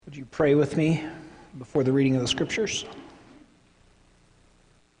Would you pray with me before the reading of the scriptures?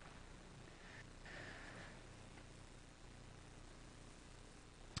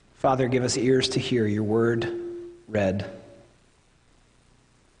 Father, give us ears to hear your word read.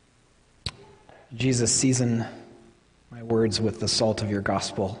 Jesus, season my words with the salt of your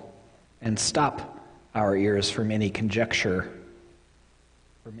gospel and stop our ears from any conjecture,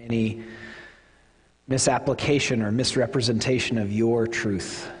 from any misapplication or misrepresentation of your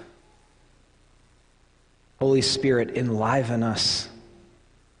truth. Holy Spirit, enliven us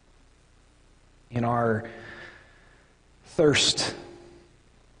in our thirst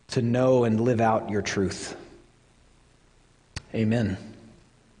to know and live out your truth. Amen.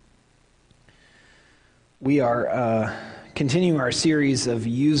 We are continuing our series of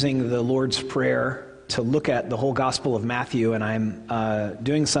using the Lord's Prayer to look at the whole Gospel of Matthew, and I'm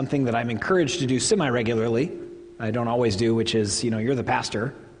doing something that I'm encouraged to do semi-regularly. I don't always do, which is, you're the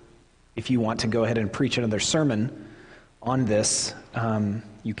pastor. If you want to go ahead and preach another sermon on this,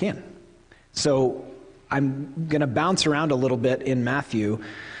 you can. So I'm going to bounce around a little bit in Matthew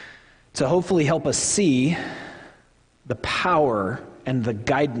to hopefully help us see the power and the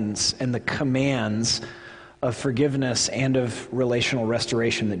guidance and the commands of forgiveness and of relational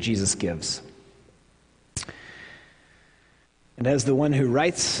restoration that Jesus gives. And as the one who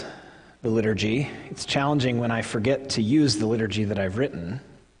writes the liturgy, it's challenging when I forget to use the liturgy that I've written.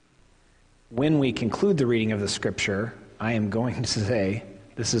 When we conclude the reading of the scripture, I am going to say,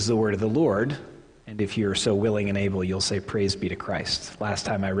 "This is the word of the Lord," and if you're so willing and able, you'll say, "Praise be to Christ." Last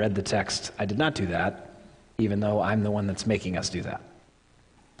time I read the text, I did not do that, even though I'm the one that's making us do that.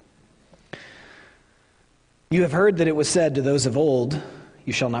 You have heard that it was said to those of old,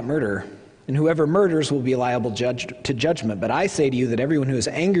 "You shall not murder," and whoever murders will be liable to judgment. But I say to you that everyone who is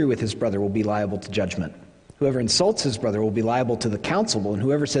angry with his brother will be liable to judgment. Whoever insults his brother will be liable to the council, and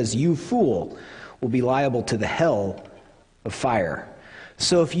whoever says, "You fool," will be liable to the hell of fire.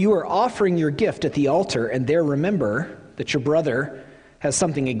 So if you are offering your gift at the altar and there remember that your brother has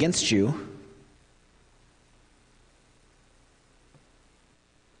something against you,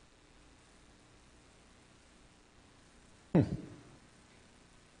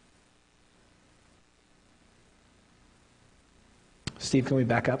 Steve, can we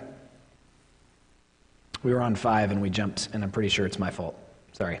back up? We were on 5 and we jumped, and I'm pretty sure it's my fault.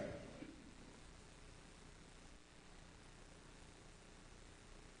 Sorry.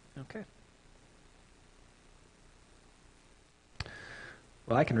 Okay.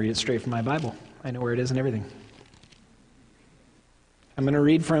 Well, I can read it straight from my Bible. I know where it is and everything. I'm going to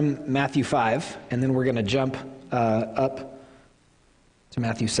read from Matthew 5, and then we're going to jump up to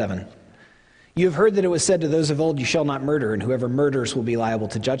Matthew 7. You have heard that it was said to those of old, "You shall not murder," and whoever murders will be liable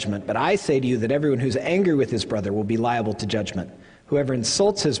to judgment. But I say to you that everyone who's angry with his brother will be liable to judgment. Whoever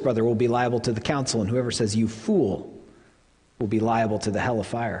insults his brother will be liable to the council, and whoever says, "You fool," will be liable to the hell of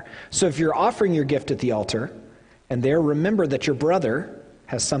fire. So if you're offering your gift at the altar, and there remember that your brother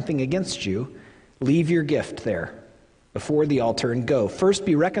has something against you, leave your gift there before the altar and go. First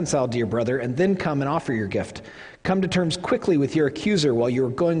be reconciled to your brother, and then come and offer your gift. Come to terms quickly with your accuser while you are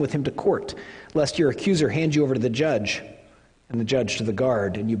going with him to court, lest your accuser hand you over to the judge, and the judge to the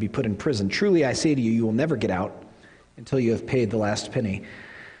guard, and you be put in prison. Truly I say to you, you will never get out until you have paid the last penny.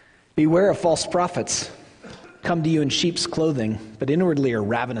 Beware of false prophets. Come to you in sheep's clothing, but inwardly are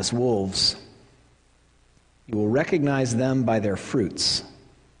ravenous wolves. You will recognize them by their fruits.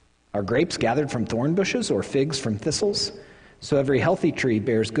 Are grapes gathered from thorn bushes, or figs from thistles? So every healthy tree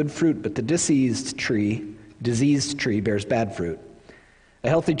bears good fruit, but the diseased tree bears bad fruit. A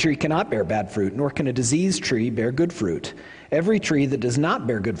healthy tree cannot bear bad fruit, nor can a diseased tree bear good fruit. Every tree that does not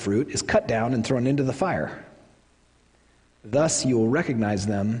bear good fruit is cut down and thrown into the fire. Thus you will recognize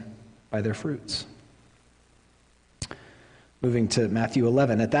them by their fruits. Moving to Matthew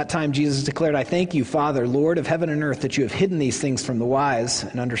 11. At that time Jesus declared, "I thank you, Father, Lord of heaven and earth, that you have hidden these things from the wise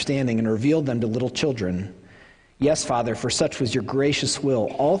and understanding and revealed them to little children. Yes, Father, for such was your gracious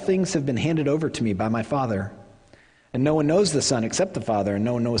will. All things have been handed over to me by my Father. And no one knows the Son except the Father, and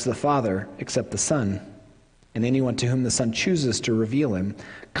no one knows the Father except the Son, and anyone to whom the Son chooses to reveal him.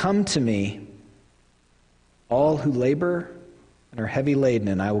 Come to me, all who labor and are heavy laden,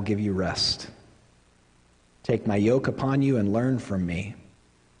 and I will give you rest. Take my yoke upon you and learn from me,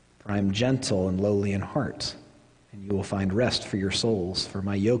 for I am gentle and lowly in heart, and you will find rest for your souls. For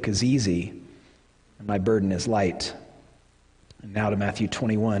my yoke is easy, and my burden is light." And now to Matthew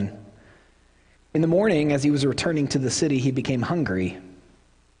 21. In the morning, as he was returning to the city, he became hungry.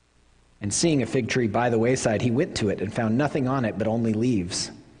 And seeing a fig tree by the wayside, he went to it and found nothing on it but only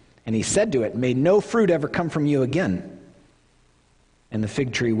leaves. And he said to it, "May no fruit ever come from you again." And the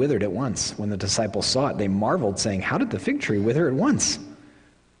fig tree withered at once. When the disciples saw it, they marveled, saying, "How did the fig tree wither at once?"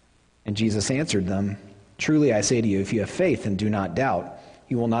 And Jesus answered them, "Truly I say to you, if you have faith and do not doubt,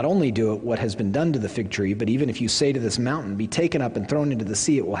 you will not only do what has been done to the fig tree, but even if you say to this mountain, 'Be taken up and thrown into the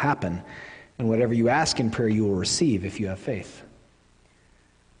sea,' it will happen. And whatever you ask in prayer, you will receive if you have faith."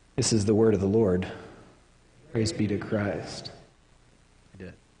 This is the word of the Lord. Praise be to Christ.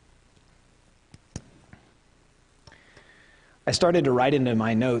 I started to write into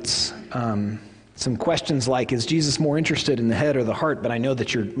my notes some questions like, is Jesus more interested in the head or the heart? But I know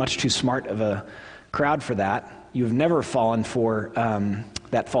that you're much too smart of a crowd for that. You've never fallen for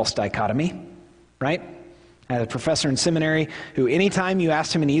that false dichotomy, right? I had a professor in seminary who anytime you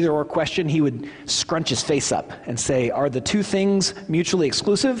asked him an either-or question, he would scrunch his face up and say, "Are the two things mutually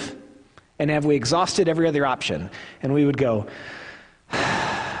exclusive? And have we exhausted every other option?" And we would go,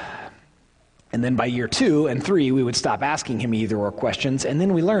 and then by year 2 and 3, we would stop asking him either-or questions, and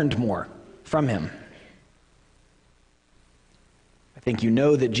then we learned more from him. I think you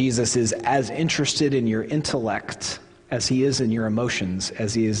know that Jesus is as interested in your intellect as he is in your emotions,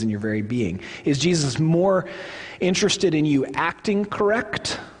 as he is in your very being. Is Jesus more interested in you acting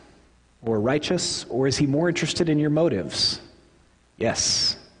correct or righteous, or is he more interested in your motives?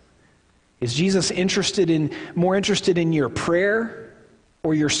 Yes. Is Jesus more interested in your prayer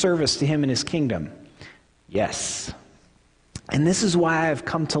or your service to him and his kingdom? Yes. And this is why I've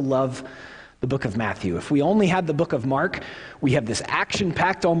come to love the book of Matthew. If we only had the book of Mark, we have this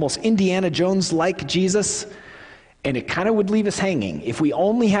action-packed, almost Indiana Jones-like Jesus, and it kind of would leave us hanging. If we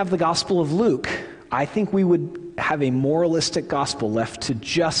only have the Gospel of Luke, I think we would have a moralistic gospel left to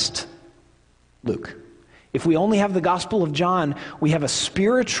just Luke. If we only have the Gospel of John, we have a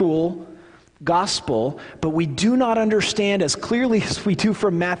spiritual gospel, but we do not understand as clearly as we do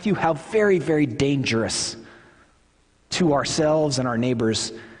from Matthew how very, very dangerous to ourselves and our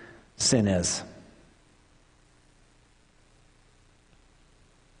neighbors sin is.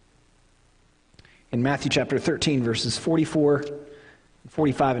 In Matthew chapter 13, verses 44,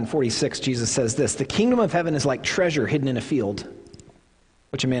 45, and 46, Jesus says this, "The kingdom of heaven is like treasure hidden in a field,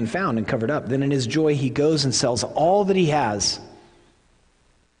 which a man found and covered up. Then in his joy he goes and sells all that he has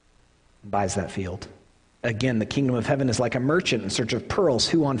and buys that field. Again, the kingdom of heaven is like a merchant in search of pearls,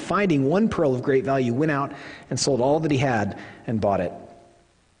 who on finding one pearl of great value went out and sold all that he had and bought it."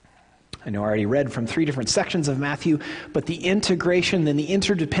 I know I already read from 3 different sections of Matthew, but the integration and the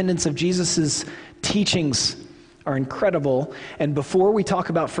interdependence of Jesus' teachings are incredible. And before we talk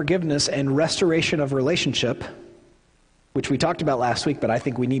about forgiveness and restoration of relationship, which we talked about last week, but I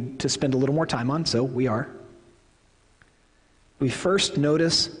think we need to spend a little more time on, so we are. We first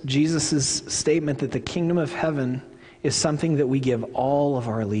notice Jesus' statement that the kingdom of heaven is something that we give all of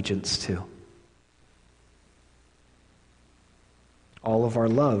our allegiance to, all of our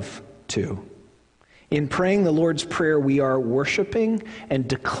love to. In praying the Lord's Prayer, we are worshiping and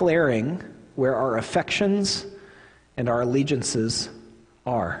declaring where our affections and our allegiances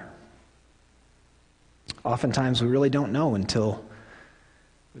are. Oftentimes we really don't know until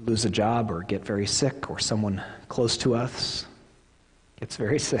we lose a job or get very sick, or someone close to us gets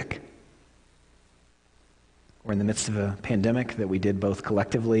very sick. We're in the midst of a pandemic that we did both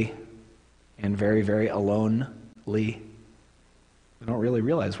collectively and very, very alonely. We don't really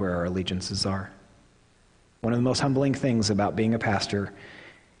realize where our allegiances are. One of the most humbling things about being a pastor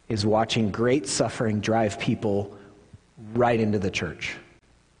is watching great suffering drive people right into the church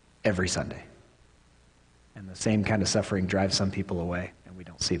every Sunday. And the same kind of suffering drives some people away, and we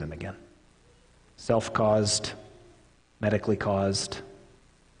don't see them again. Self-caused, medically caused,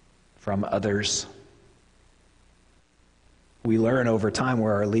 from others. We learn over time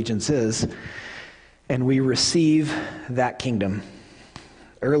where our allegiance is, and we receive that kingdom.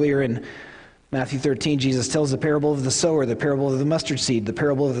 Earlier in Matthew 13, Jesus tells the parable of the sower, the parable of the mustard seed, the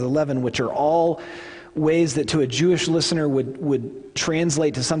parable of the leaven, which are all ways that to a Jewish listener would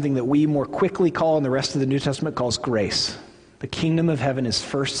translate to something that we more quickly call, and the rest of the New Testament calls, grace. The kingdom of heaven is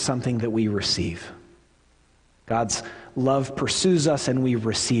first something that we receive. God's love pursues us and we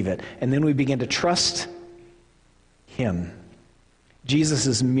receive it. And then we begin to trust him.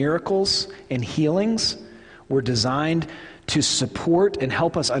 Jesus' miracles and healings were designed to support and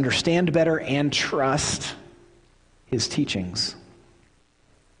help us understand better and trust his teachings.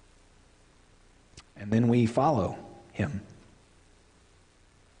 And then we follow him.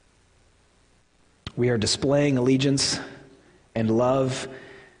 We are displaying allegiance and love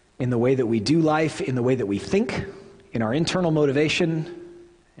in the way that we do life, in the way that we think, in our internal motivation,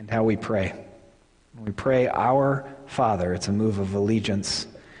 and how we pray. When we pray, "Our Father," it's a move of allegiance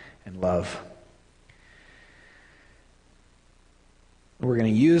and love. We're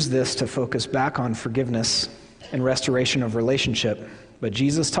going to use this to focus back on forgiveness and restoration of relationship. But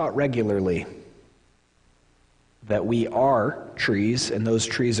Jesus taught regularly that we are trees, and those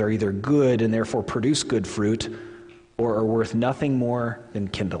trees are either good and therefore produce good fruit, or are worth nothing more than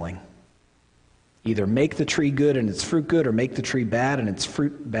kindling. Either make the tree good and its fruit good, or make the tree bad and its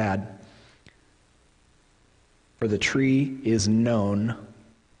fruit bad. For the tree is known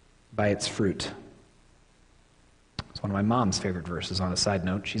by its fruit. It's one of my mom's favorite verses. On a side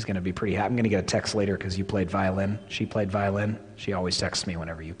note, she's going to be pretty happy. I'm going to get a text later because you played violin. She played violin. She always texts me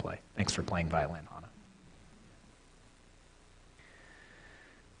whenever you play. Thanks for playing violin, Hannah.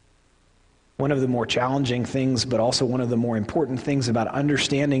 One of the more challenging things, but also one of the more important things about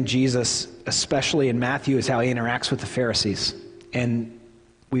understanding Jesus, especially in Matthew, is how he interacts with the Pharisees. And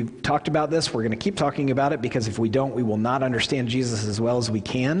we've talked about this. We're going to keep talking about it, because if we don't, we will not understand Jesus as well as we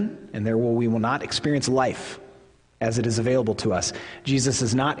can, and we will not experience life as it is available to us. Jesus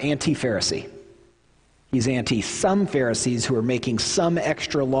is not anti-Pharisee. He's anti some Pharisees who are making some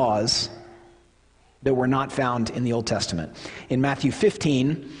extra laws that were not found in the Old Testament. In Matthew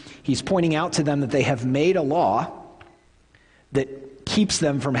 15, he's pointing out to them that they have made a law that keeps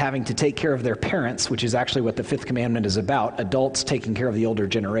them from having to take care of their parents, which is actually what the fifth commandment is about, adults taking care of the older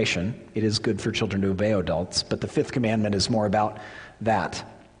generation. It is good for children to obey adults, but the fifth commandment is more about that.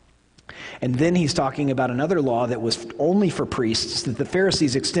 And then he's talking about another law that was only for priests, that the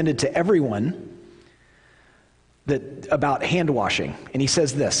Pharisees extended to everyone, about hand washing. And he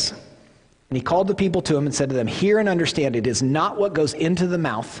says this, and he called the people to him and said to them, "Hear and understand, it is not what goes into the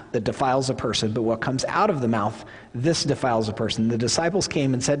mouth that defiles a person, but what comes out of the mouth, this defiles a person." The disciples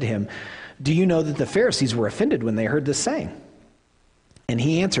came and said to him, "Do you know that the Pharisees were offended when they heard this saying?" And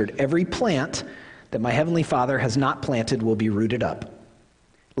he answered, "Every plant that my heavenly Father has not planted will be rooted up.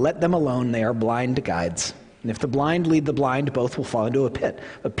 Let them alone, they are blind guides. And if the blind lead the blind, both will fall into a pit."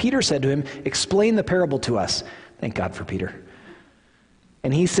 But Peter said to him, "Explain the parable to us." Thank God for Peter.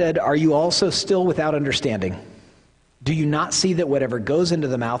 And he said, "Are you also still without understanding? Do you not see that whatever goes into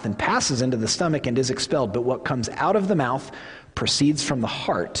the mouth and passes into the stomach and is expelled, but what comes out of the mouth proceeds from the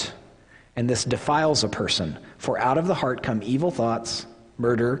heart, and this defiles a person? For out of the heart come evil thoughts,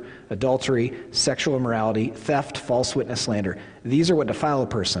 murder, adultery, sexual immorality, theft, false witness, slander. These are what defile a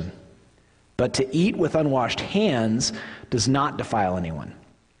person. But to eat with unwashed hands does not defile anyone."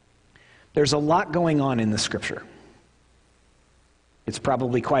 There's a lot going on in the scripture. It's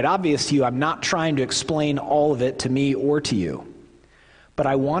probably quite obvious to you. I'm not trying to explain all of it to me or to you. But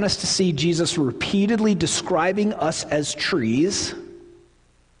I want us to see Jesus repeatedly describing us as trees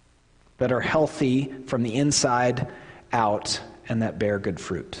that are healthy from the inside out and that bear good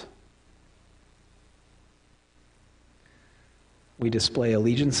fruit. We display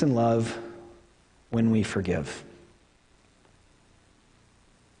allegiance and love when we forgive.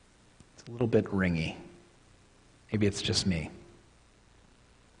 It's a little bit ringy. Maybe it's just me.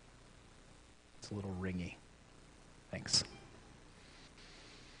 A little ringy. Thanks.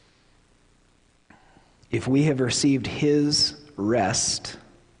 If we have received his rest,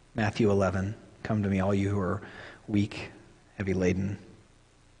 Matthew 11, "Come to me, all you who are weak, heavy laden,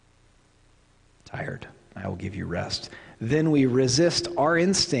 tired, I will give you rest." Then we resist our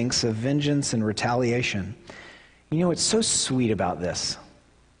instincts of vengeance and retaliation. You know what's so sweet about this?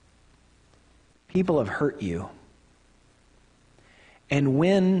 People have hurt you. And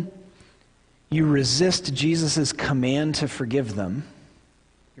when you resist Jesus' command to forgive them,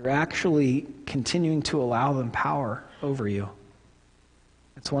 you're actually continuing to allow them power over you.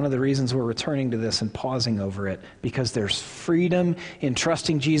 It's one of the reasons we're returning to this and pausing over it, because there's freedom in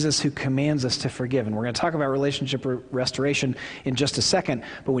trusting Jesus who commands us to forgive. And we're going to talk about relationship restoration in just a second,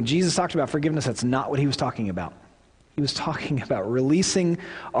 but when Jesus talked about forgiveness, that's not what he was talking about. He was talking about releasing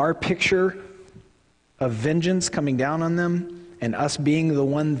our picture of vengeance coming down on them, and us being the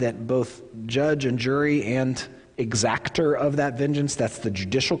one that both judge and jury and exactor of that vengeance. That's the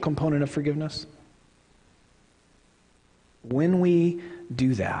judicial component of forgiveness. When we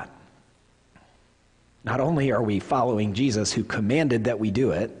do that, not only are we following Jesus, who commanded that we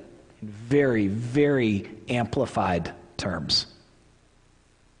do it in very, very amplified terms,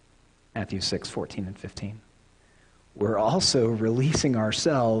 Matthew 6, 14 and 15, we're also releasing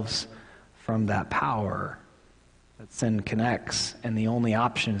ourselves from that power that sin connects, and the only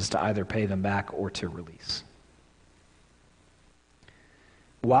option is to either pay them back or to release.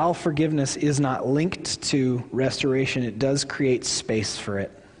 While forgiveness is not linked to restoration, it does create space for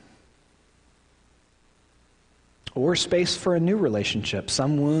it. Or space for a new relationship.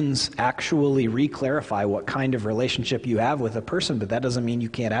 Some wounds actually re-clarify what kind of relationship you have with a person, but that doesn't mean you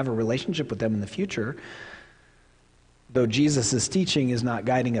can't have a relationship with them in the future. though Jesus' teaching is not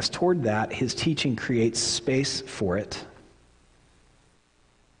guiding us toward that, his teaching creates space for it.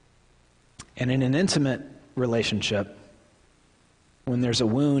 And in an intimate relationship, when there's a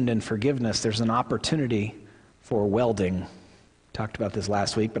wound and forgiveness, there's an opportunity for welding. Talked about this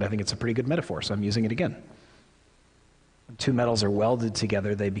last week, but I think it's a pretty good metaphor, so I'm using it again. When two metals are welded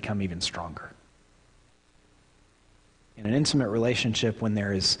together, they become even stronger. In an intimate relationship, when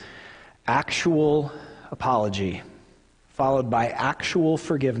there is actual apology, followed by actual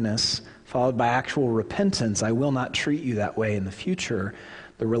forgiveness, followed by actual repentance, I will not treat you that way in the future,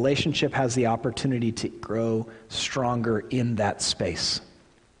 the relationship has the opportunity to grow stronger in that space.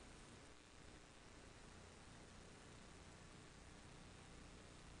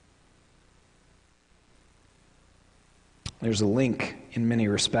 There's a link in many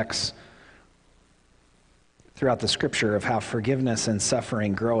respects throughout the scripture of how forgiveness and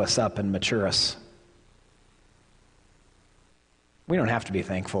suffering grow us up and mature us. We don't have to be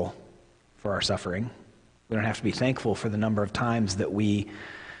thankful for our suffering. We don't have to be thankful for the number of times that I'm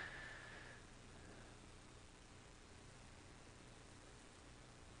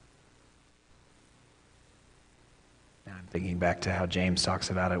thinking back to how James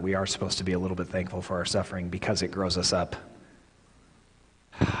talks about it. We are supposed to be a little bit thankful for our suffering because it grows us up.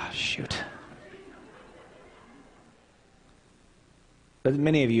 Shoot. But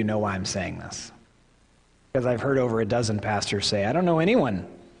many of you know why I'm saying this. Because I've heard over a dozen pastors say, I don't know anyone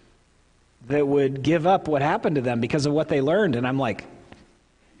that would give up what happened to them because of what they learned. And I'm like,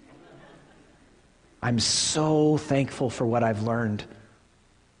 I'm so thankful for what I've learned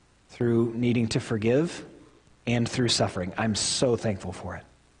through needing to forgive and through suffering. I'm so thankful for it.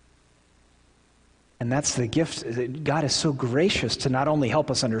 And that's the gift. God is so gracious to not only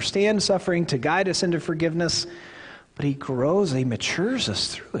help us understand suffering, to guide us into forgiveness, but he grows, he matures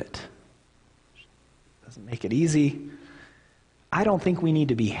us through it. Doesn't make it easy. I don't think we need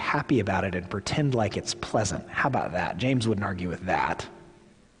to be happy about it and pretend like it's pleasant. How about that? James wouldn't argue with that.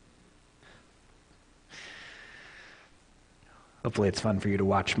 Hopefully it's fun for you to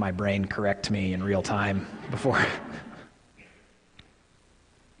watch my brain correct me in real time before.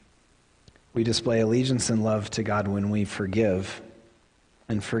 We display allegiance and love to God when we forgive,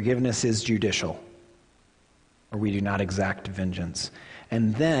 and forgiveness is judicial, or we do not exact vengeance.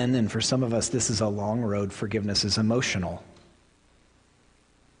 And then, and for some of us this is a long road, forgiveness is emotional.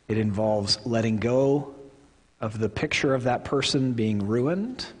 It involves letting go of the picture of that person being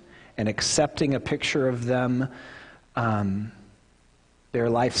ruined and accepting a picture of them, their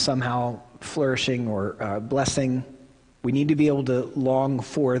life somehow flourishing or blessing. We need to be able to long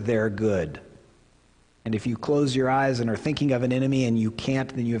for their good. And if you close your eyes and are thinking of an enemy and you can't,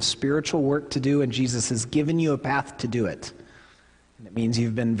 then you have spiritual work to do, and Jesus has given you a path to do it. And it means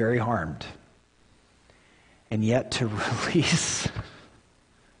you've been very harmed. And yet to release,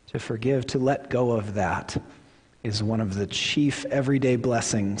 to forgive, to let go of that is one of the chief everyday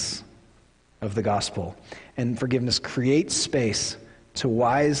blessings of the gospel. And forgiveness creates space to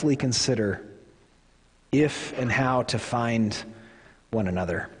wisely consider if and how to find one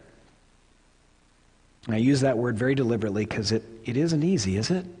another. And I use that word very deliberately because it isn't easy,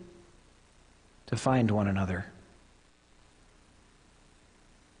 is it? To find one another.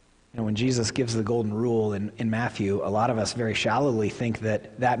 When Jesus gives the golden rule in Matthew, a lot of us very shallowly think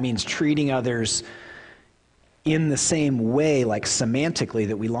that means treating others in the same way, like semantically,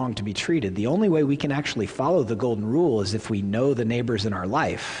 that we long to be treated. The only way we can actually follow the golden rule is if we know the neighbors in our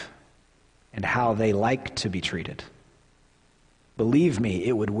life and how they like to be treated. Believe me,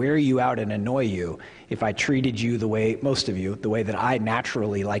 it would wear you out and annoy you if I treated you the way, most of you, the way that I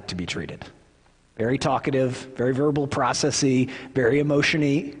naturally like to be treated. Very talkative, very verbal processy, very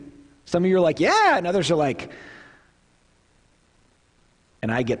emotion-y. Some of you are like, yeah, and others are like,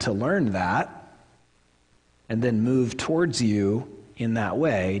 and I get to learn that and then move towards you in that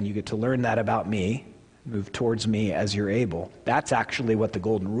way, and you get to learn that about me, move towards me as you're able. That's actually what the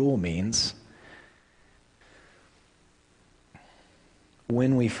golden rule means.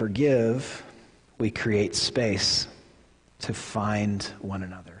 When we forgive, we create space to find one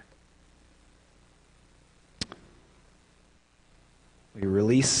another. We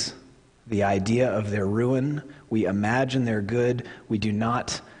release the idea of their ruin. We imagine their good. We do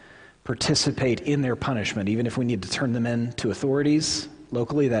not participate in their punishment, even if we need to turn them in to authorities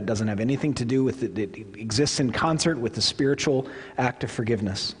locally. That doesn't have anything to do with it. It exists in concert with the spiritual act of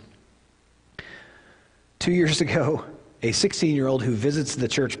forgiveness. 2 years ago, a 16-year-old who visits the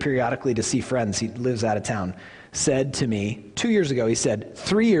church periodically to see friends, he lives out of town, said to me, 2 years ago, he said,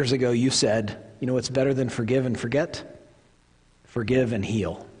 3 years ago you said, you know what's better than forgive and forget? Forgive and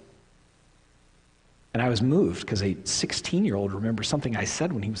heal. And I was moved because a 16-year-old remembers something I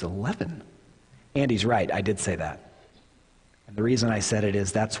said when he was 11. Andy's right, I did say that. And the reason I said it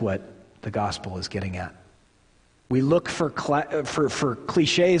is that's what the gospel is getting at. We look for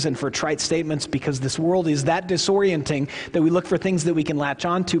cliches and for trite statements because this world is that disorienting that we look for things that we can latch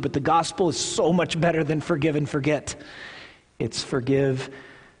onto, but the gospel is so much better than forgive and forget. It's forgive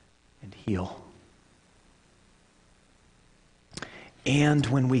and heal. And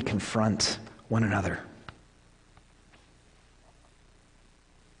when we confront one another.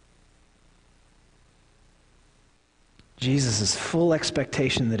 Jesus' full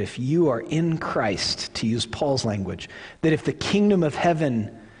expectation that if you are in Christ, to use Paul's language, that if the kingdom of heaven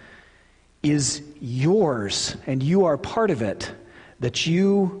is yours and you are part of it, that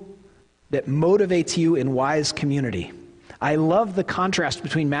motivates you in wise community. I love the contrast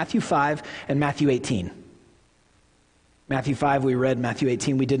between Matthew 5 and Matthew 18. Matthew 5 we read, Matthew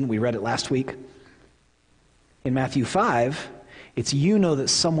 18 we didn't, we read it last week. In Matthew 5, it's you know that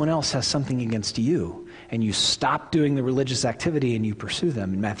someone else has something against you, and you stop doing the religious activity and you pursue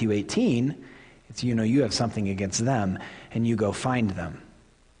them. In Matthew 18, it's you know you have something against them, and you go find them.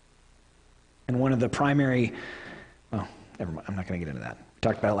 And one of the primary, never mind, I'm not going to get into that. We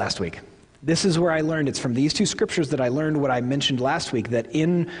talked about it last week. This is where I learned, it's from these two scriptures that I learned what I mentioned last week, that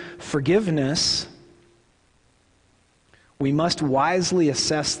in forgiveness, we must wisely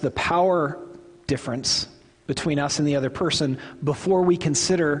assess the power difference between us and the other person before we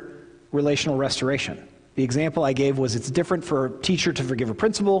consider relational restoration. The example I gave was it's different for a teacher to forgive a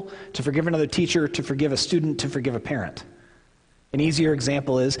principal, to forgive another teacher, to forgive a student, to forgive a parent. An easier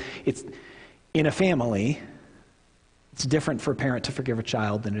example is it's in a family, it's different for a parent to forgive a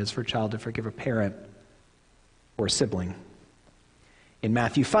child than it is for a child to forgive a parent or a sibling. In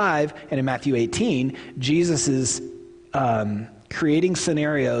Matthew 5 and in Matthew 18, Jesus is creating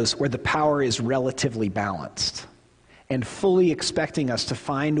scenarios where the power is relatively balanced and fully expecting us to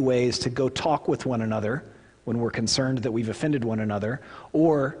find ways to go talk with one another when we're concerned that we've offended one another,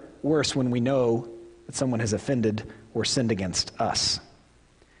 or worse, when we know that someone has offended or sinned against us.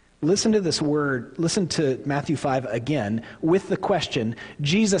 Listen to this word, listen to Matthew 5 again with the question,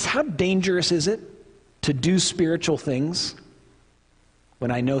 Jesus, how dangerous is it to do spiritual things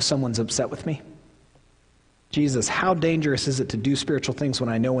when I know someone's upset with me? Jesus, how dangerous is it to do spiritual things when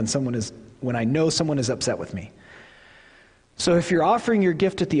I know someone is upset with me? So if you're offering your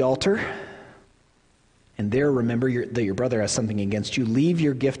gift at the altar, and there remember that your brother has something against you, leave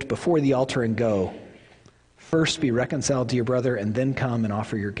your gift before the altar and go. First be reconciled to your brother, and then come and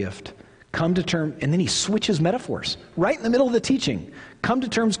offer your gift. Come to terms, and then he switches metaphors right in the middle of the teaching. Come to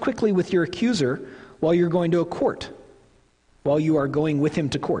terms quickly with your accuser while you're going to a court, while you are going with him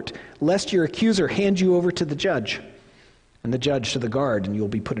to court, lest your accuser hand you over to the judge, and the judge to the guard, and you'll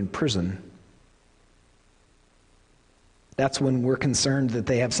be put in prison. That's when we're concerned that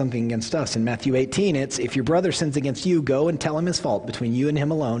they have something against us. In Matthew 18, it's, if your brother sins against you, go and tell him his fault between you and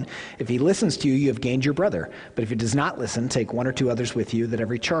him alone. If he listens to you, you have gained your brother. But if he does not listen, take one or two others with you, that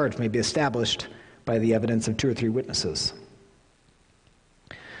every charge may be established by the evidence of 2 or 3 witnesses.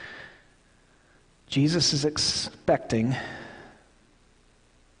 Jesus is expecting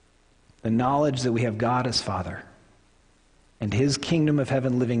the knowledge that we have God as Father and his kingdom of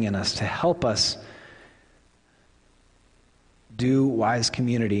heaven living in us to help us do wise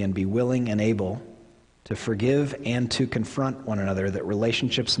community and be willing and able to forgive and to confront one another, that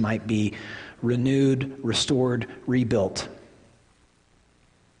relationships might be renewed, restored, rebuilt.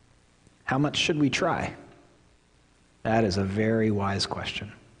 How much should we try? That is a very wise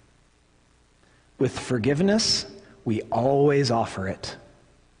question. With forgiveness, we always offer it.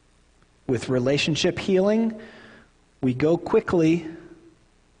 With relationship healing, we go quickly,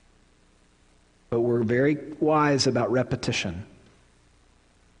 but we're very wise about repetition.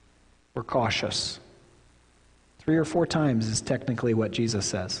 We're cautious. 3 or 4 times is technically what Jesus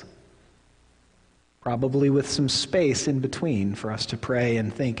says. Probably with some space in between for us to pray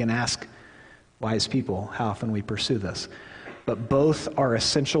and think and ask wise people how often we pursue this. But both are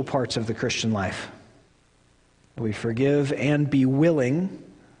essential parts of the Christian life. We forgive and be willing,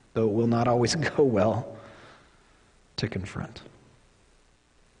 though it will not always go well, to confront.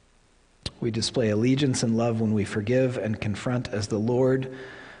 We display allegiance and love when we forgive and confront as the Lord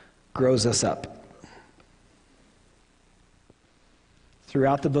grows us up.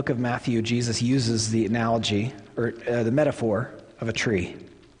 Throughout the book of Matthew, Jesus uses the analogy, or the metaphor of a tree.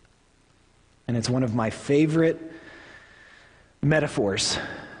 And it's one of my favorite metaphors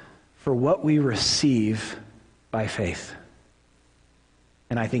for what we receive by faith.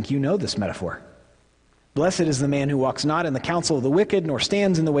 And I think you know this metaphor. Blessed is the man who walks not in the counsel of the wicked, nor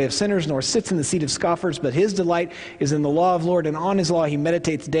stands in the way of sinners, nor sits in the seat of scoffers, but his delight is in the law of the Lord, and on his law he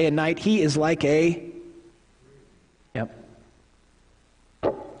meditates day and night. He is like a... Yep.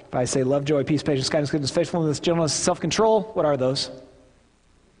 If I say love, joy, peace, patience, kindness, goodness, faithfulness, gentleness, self-control, what are those?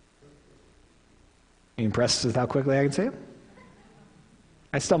 Are you impressed with how quickly I can say it?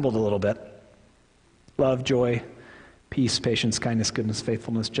 I stumbled a little bit. Love, joy, peace, patience, kindness, goodness,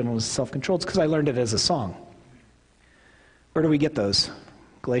 faithfulness, gentleness, self-control. It's because I learned it as a song. Where do we get those?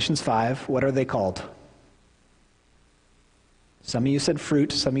 Galatians 5. What are they called? Some of you said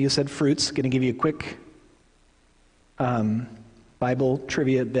fruit. Some of you said fruits. Going to give you a quick Bible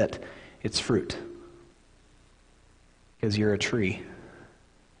trivia bit. It's fruit. Because you're a tree.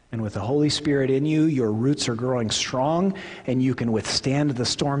 And with the Holy Spirit in you, your roots are growing strong, and you can withstand the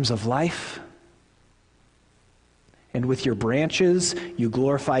storms of life. And with your branches, you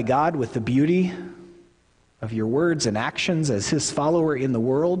glorify God with the beauty of your words and actions as his follower in the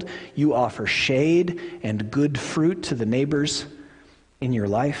world. You offer shade and good fruit to the neighbors in your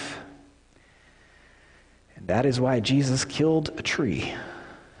life. And that is why Jesus killed a tree.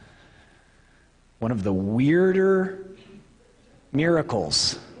 One of the weirder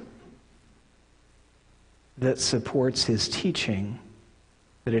miracles that supports his teaching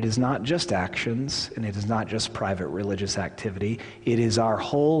that it is not just actions and it is not just private religious activity. It is our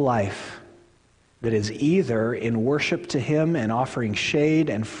whole life that is either in worship to him and offering shade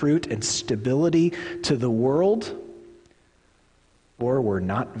and fruit and stability to the world, or we're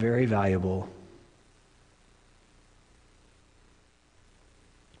not very valuable.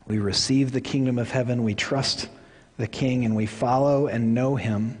 We receive the kingdom of heaven, we trust the King, and we follow and know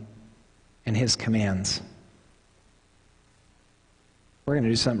him and his commands. We're going to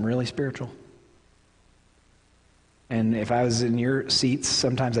do something really spiritual. And if I was in your seats,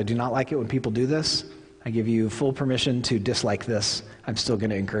 sometimes I do not like it when people do this. I give you full permission to dislike this. I'm still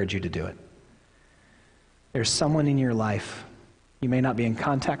going to encourage you to do it. There's someone in your life, you may not be in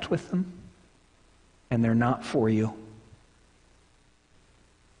contact with them, and they're not for you.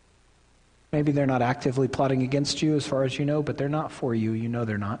 Maybe they're not actively plotting against you as far as you know, but they're not for you. You know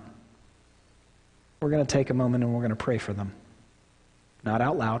they're not. We're going to take a moment and we're going to pray for them. Not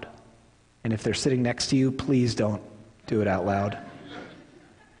out loud. And if they're sitting next to you, please don't do it out loud.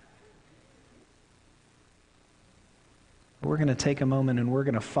 We're going to take a moment and we're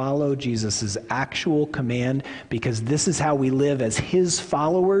going to follow Jesus' actual command, because this is how we live as his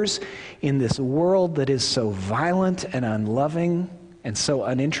followers in this world that is so violent and unloving and so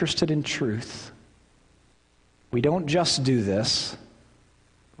uninterested in truth. We don't just do this,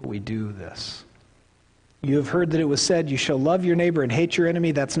 but we do this. You have heard that it was said, you shall love your neighbor and hate your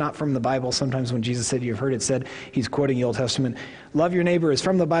enemy. That's not from the Bible. Sometimes when Jesus said, you've heard it said, he's quoting the Old Testament. Love your neighbor is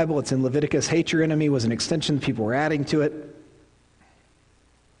from the Bible. It's in Leviticus. Hate your enemy was an extension. People were adding to it.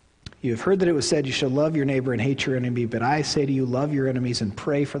 You have heard that it was said, you shall love your neighbor and hate your enemy. But I say to you, love your enemies and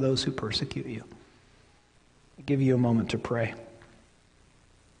pray for those who persecute you. I'll give you a moment to pray.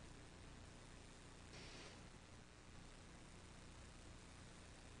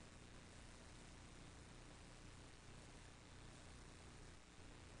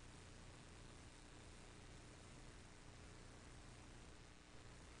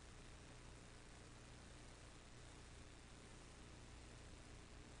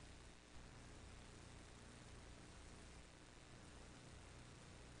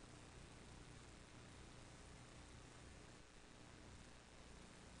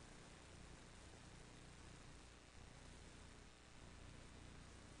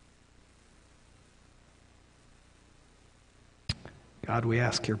 God, we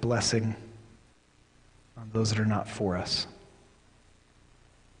ask your blessing on those that are not for us.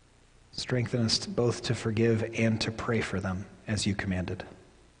 Strengthen us both to forgive and to pray for them as you commanded.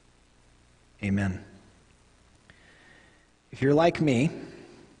 Amen. If you're like me,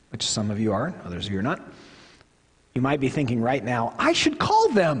 which some of you are, others of you are not, you might be thinking right now, I should call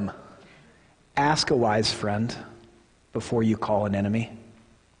them. Ask a wise friend before you call an enemy.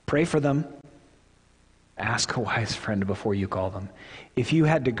 Pray for them. Ask a wise friend before you call them. If you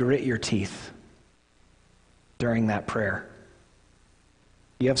had to grit your teeth during that prayer,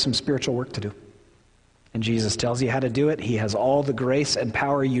 you have some spiritual work to do. And Jesus tells you how to do it. He has all the grace and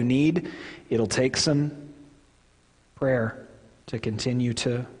power you need. It'll take some prayer to continue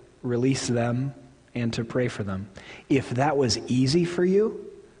to release them and to pray for them. If that was easy for you,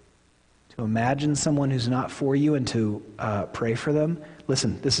 to imagine someone who's not for you and to pray for them,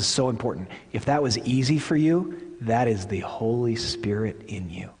 listen, this is so important. If that was easy for you, that is the Holy Spirit in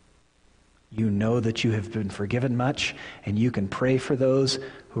you. You know that you have been forgiven much, and you can pray for those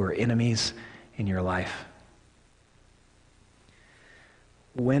who are enemies, in your life.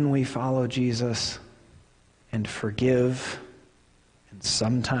 When we follow Jesus and forgive and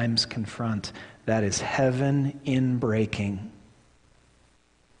sometimes confront, that is heaven in breaking.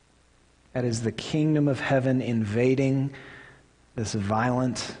 That is the kingdom of heaven invading this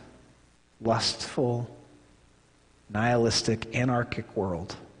violent, lustful, nihilistic, anarchic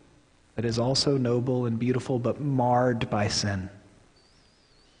world that is also noble and beautiful but marred by sin.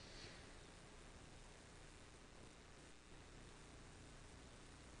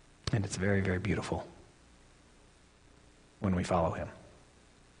 And it's very, very beautiful when we follow him.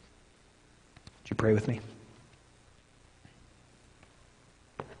 Would you pray with me?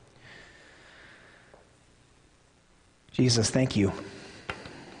 Jesus, thank you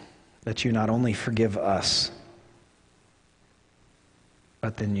that you not only forgive us,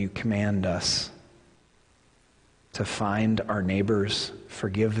 but then you command us to find our neighbors,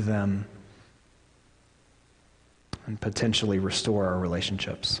 forgive them, and potentially restore our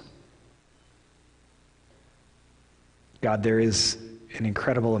relationships. God, there is an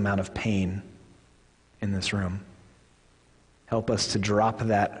incredible amount of pain in this room. Help us to drop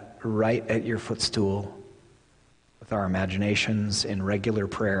that right at your footstool with our imaginations in regular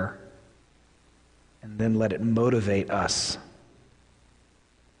prayer, and then let it motivate us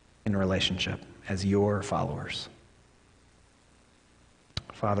in relationship as your followers.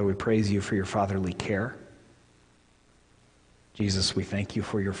 Father, we praise you for your fatherly care. Jesus, we thank you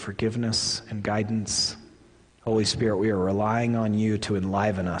for your forgiveness and guidance. Holy Spirit, we are relying on you to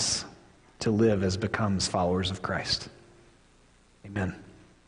enliven us to live as becomes followers of Christ. Amen.